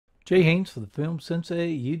Jay Haynes for the Film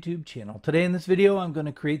Sensei YouTube channel. Today in this video, I'm going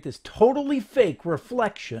to create this totally fake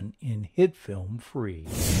reflection in HitFilm Free.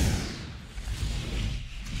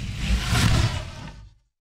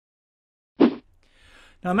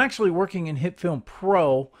 Now I'm actually working in HitFilm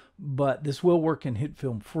Pro, but this will work in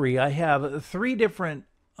HitFilm Free. I have three different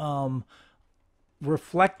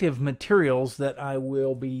reflective materials that I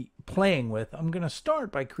will be playing with. I'm going to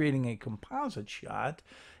start by creating a composite shot,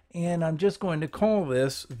 and I'm just going to call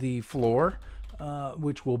this the floor,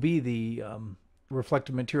 which will be the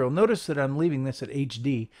reflective material. Notice that I'm leaving this at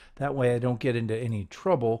HD. That way I don't get into any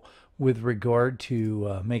trouble with regard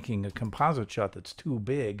to making a composite shot that's too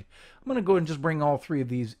big. I'm going to go and just bring all three of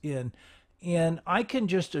these in. And I can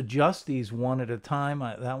just adjust these one at a time.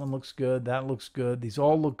 That one looks good. That looks good. These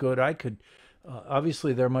all look good. I could,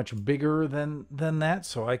 obviously they're much bigger than that.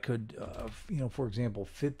 So I could, for example,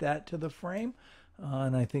 fit that to the frame.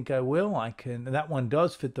 And I think I will. That one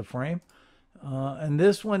does fit the frame. And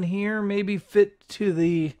this one here maybe fit to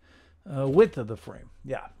the width of the frame.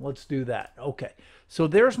 Yeah, let's do that. Okay, so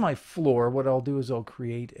there's my floor. What I'll do is I'll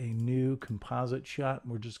create a new composite shot.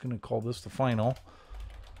 We're just going to call this the final.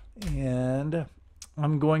 And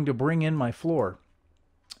I'm going to bring in my floor.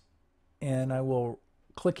 And I will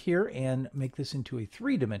click here and make this into a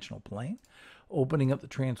three-dimensional plane. Opening up the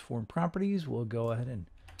transform properties, we'll go ahead and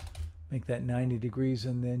make that 90 degrees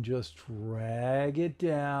and then just drag it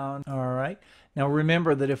down. All right. Now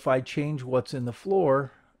remember that if I change what's in the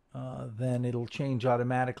floor, then it'll change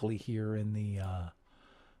automatically here in the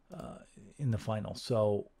final.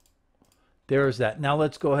 So there's that. Now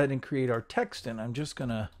let's go ahead and create our text, and I'm just going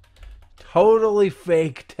to totally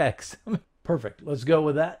fake text. Perfect. Let's go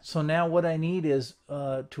with that. So now what I need is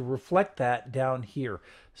to reflect that down here.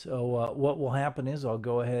 So what will happen is I'll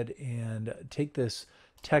go ahead and take this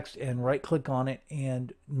text and right click on it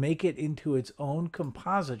and make it into its own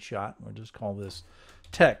composite shot. We'll just call this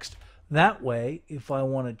text. That way, if I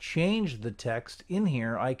want to change the text in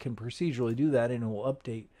here, I can procedurally do that, and it will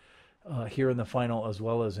update here in the final as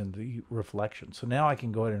well as in the reflection. So now I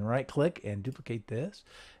can go ahead and right click and duplicate this,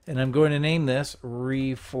 and I'm going to name this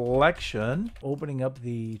reflection. Opening up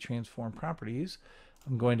the transform properties,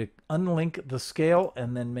 I'm going to unlink the scale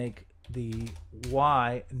and then make the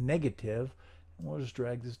Y negative. We'll just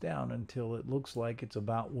drag this down until it looks like it's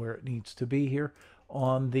about where it needs to be here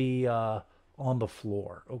on the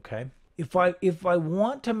floor. Okay. If I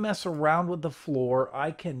want to mess around with the floor, I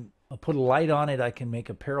can put a light on it. I can make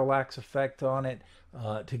a parallax effect on it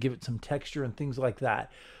to give it some texture and things like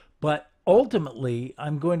that. But ultimately,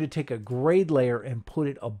 I'm going to take a grade layer and put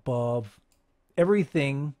it above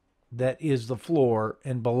everything that is the floor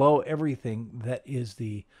and below everything that is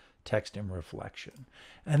the text and reflection.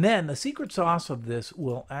 And then the secret sauce of this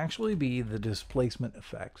will actually be the displacement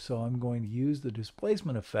effect. So I'm going to use the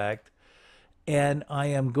displacement effect, and I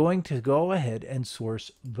am going to go ahead and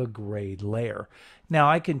source the grade layer. Now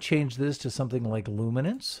I can change this to something like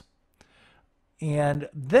luminance, and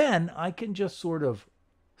then I can just sort of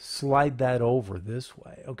slide that over this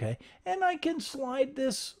way. Okay, and I can slide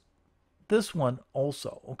this one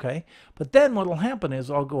also. Okay, but then what will happen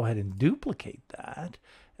is I'll go ahead and duplicate that,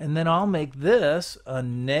 and then I'll make this a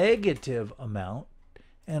negative amount,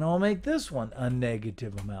 and I'll make this one a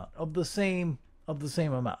negative amount of the same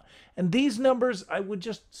amount. And these numbers I would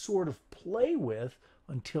just sort of play with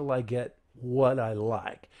until I get what I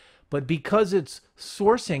like. But because it's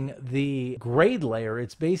sourcing the grade layer,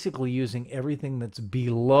 it's basically using everything that's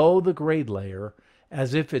below the grade layer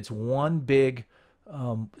as if it's one big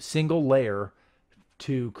single layer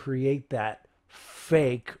to create that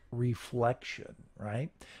fake reflection, right?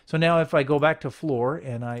 So now if I go back to floor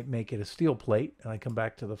and I make it a steel plate and I come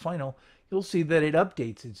back to the final, you'll see that it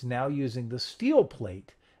updates. It's now using the steel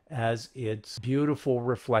plate as its beautiful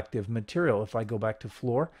reflective material. If I go back to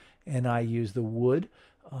floor and I use the wood,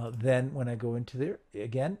 then when I go into there,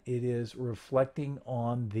 again, it is reflecting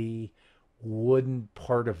on the wooden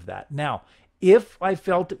part of that. Now, if I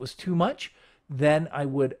felt it was too much, then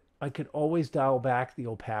I could always dial back the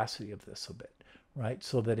opacity of this a bit, right?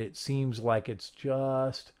 So that it seems like it's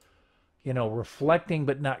just, reflecting,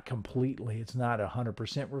 but not completely. It's not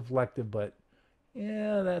 100% reflective, but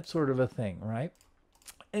yeah, that sort of a thing, right?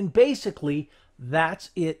 And basically,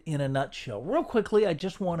 that's it in a nutshell. Real quickly, I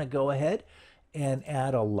just want to go ahead and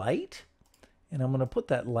add a light, and I'm going to put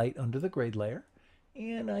that light under the grade layer,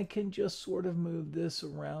 and I can just sort of move this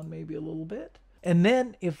around maybe a little bit. And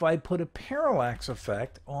then if I put a parallax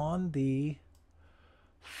effect on the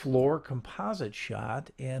floor composite shot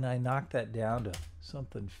and I knock that down to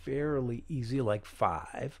something fairly easy like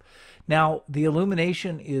 5. Now the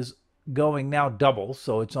illumination is going now double,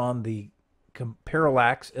 so it's on the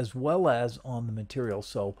parallax as well as on the material.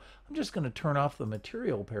 So I'm just going to turn off the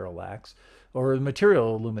material parallax, or the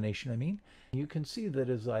material illumination, I mean. You can see that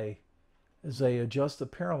as I adjust the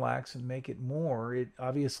parallax and make it more, it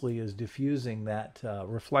obviously is diffusing that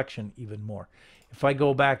reflection even more. If I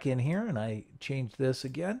go back in here and I change this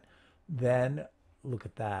again, then look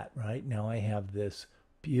at that, right? Now I have this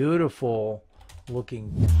beautiful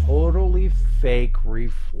looking, totally fake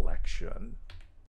reflection.